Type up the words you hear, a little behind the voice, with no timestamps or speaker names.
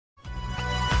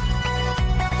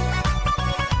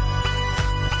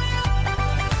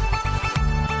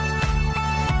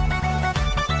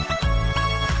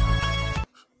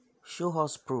Show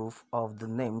us proof of the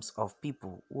names of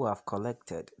people who have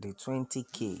collected the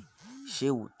 20K,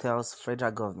 Sheu tells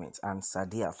federal government and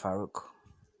Sadiya Farouq.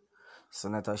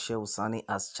 Senator Sheu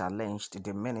has challenged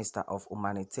the Minister of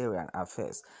Humanitarian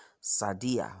Affairs,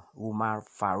 Sadiya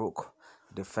Farouq,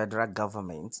 the federal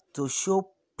government, to show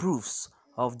proofs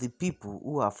of the people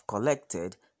who have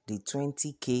collected the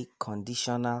 20K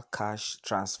conditional cash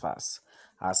transfers,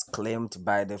 as claimed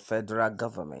by the federal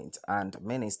government and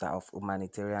Minister of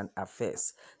Humanitarian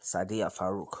Affairs, Sadiya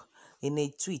Farouq. In a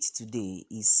tweet today,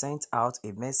 he sent out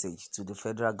a message to the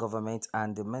federal government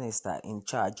and the minister in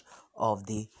charge of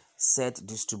the said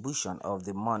distribution of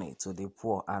the money to the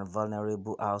poor and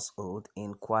vulnerable household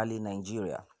in Kwali,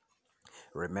 Nigeria.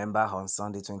 Remember, on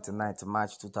Sunday 29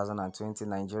 March 2020,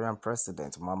 Nigerian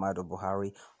President Muhammadu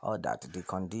Buhari ordered the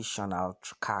conditional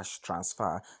cash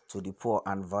transfer to the poor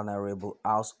and vulnerable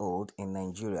household in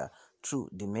Nigeria through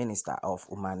the Minister of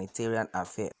Humanitarian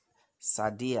Affairs,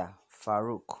 Sadiya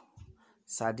Farouq.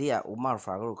 Sadiya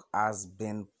Farouq has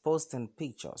been posting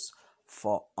pictures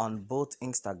on both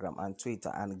Instagram and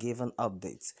Twitter and given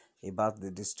updates about the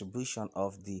distribution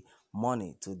of the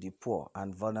money to the poor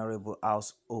and vulnerable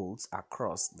households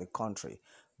across the country.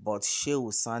 But Sheu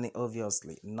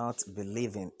obviously not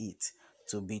believing it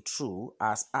to be true,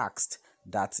 has asked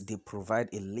that they provide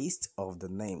a list of the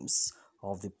names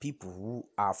of the people who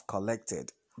have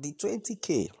collected the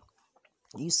 20K.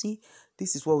 You see,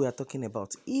 this is what we are talking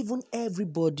about. Even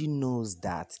everybody knows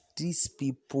that these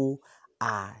people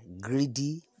are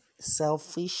greedy,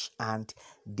 selfish, and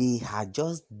they are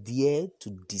just there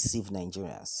to deceive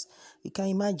Nigerians. You can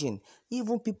imagine,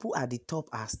 even people at the top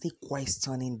are still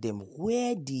questioning them.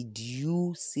 Where did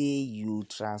you say you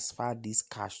transferred this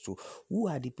cash to? Who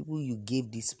are the people you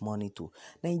gave this money to?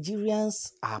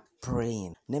 Nigerians are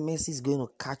praying Nemesis is going to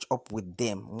catch up with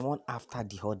them one after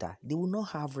the other. They will not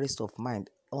have rest of mind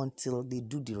until they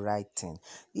do the right thing.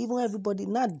 Even everybody,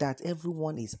 not that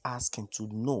everyone is asking to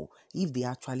know if they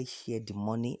actually share the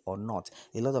money or not.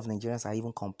 A lot of Nigerians are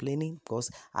even complaining because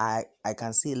I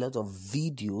can see a lot of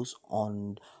videos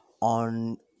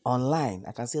online.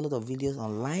 I can see a lot of videos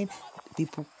online.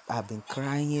 People have been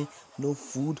crying, no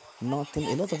food, nothing.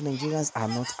 A lot of Nigerians are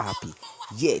not happy.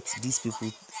 Yet these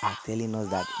people are telling us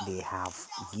that they have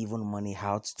given money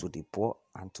out to the poor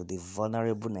and to the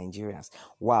vulnerable Nigerians.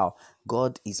 Wow,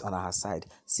 God is on our side.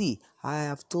 See, I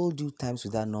have told you times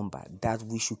without number that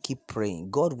we should keep praying.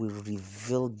 God will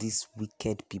reveal these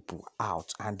wicked people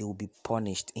out and they will be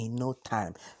punished in no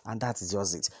time. And that is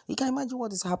just it. You can imagine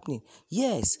what is happening.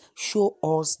 Yes, show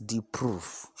us the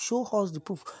proof. Show us the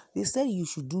proof. They said you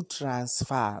should do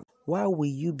transfer. Why will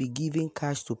you be giving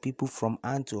cash to people from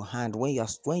hand to hand when you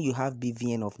have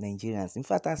BVN of Nigerians? In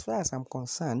fact, as far as I'm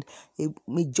concerned,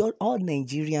 all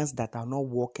Nigerians that are not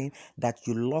working, that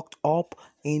you locked up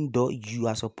indoor, you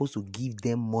are supposed to give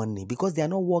them money because they are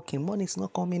not working. Money is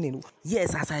not coming in.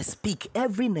 Yes, as I speak,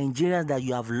 every Nigerian that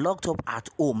you have locked up at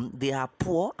home, they are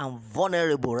poor and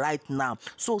vulnerable right now.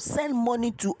 So send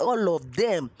money to all of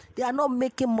them. They are not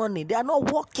making money. They are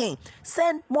not working.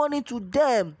 Send money to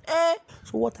them.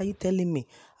 So what are you telling me?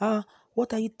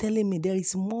 What are you telling me? There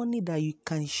is money that you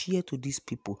can share to these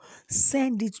people.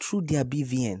 Send it through their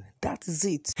BVN. That is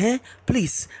it.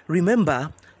 Please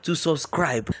remember to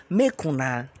subscribe. Make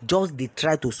una just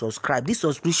try to subscribe. This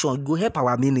subscription go help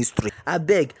our ministry. I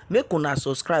beg, make una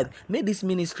subscribe. Make this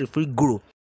ministry free grow.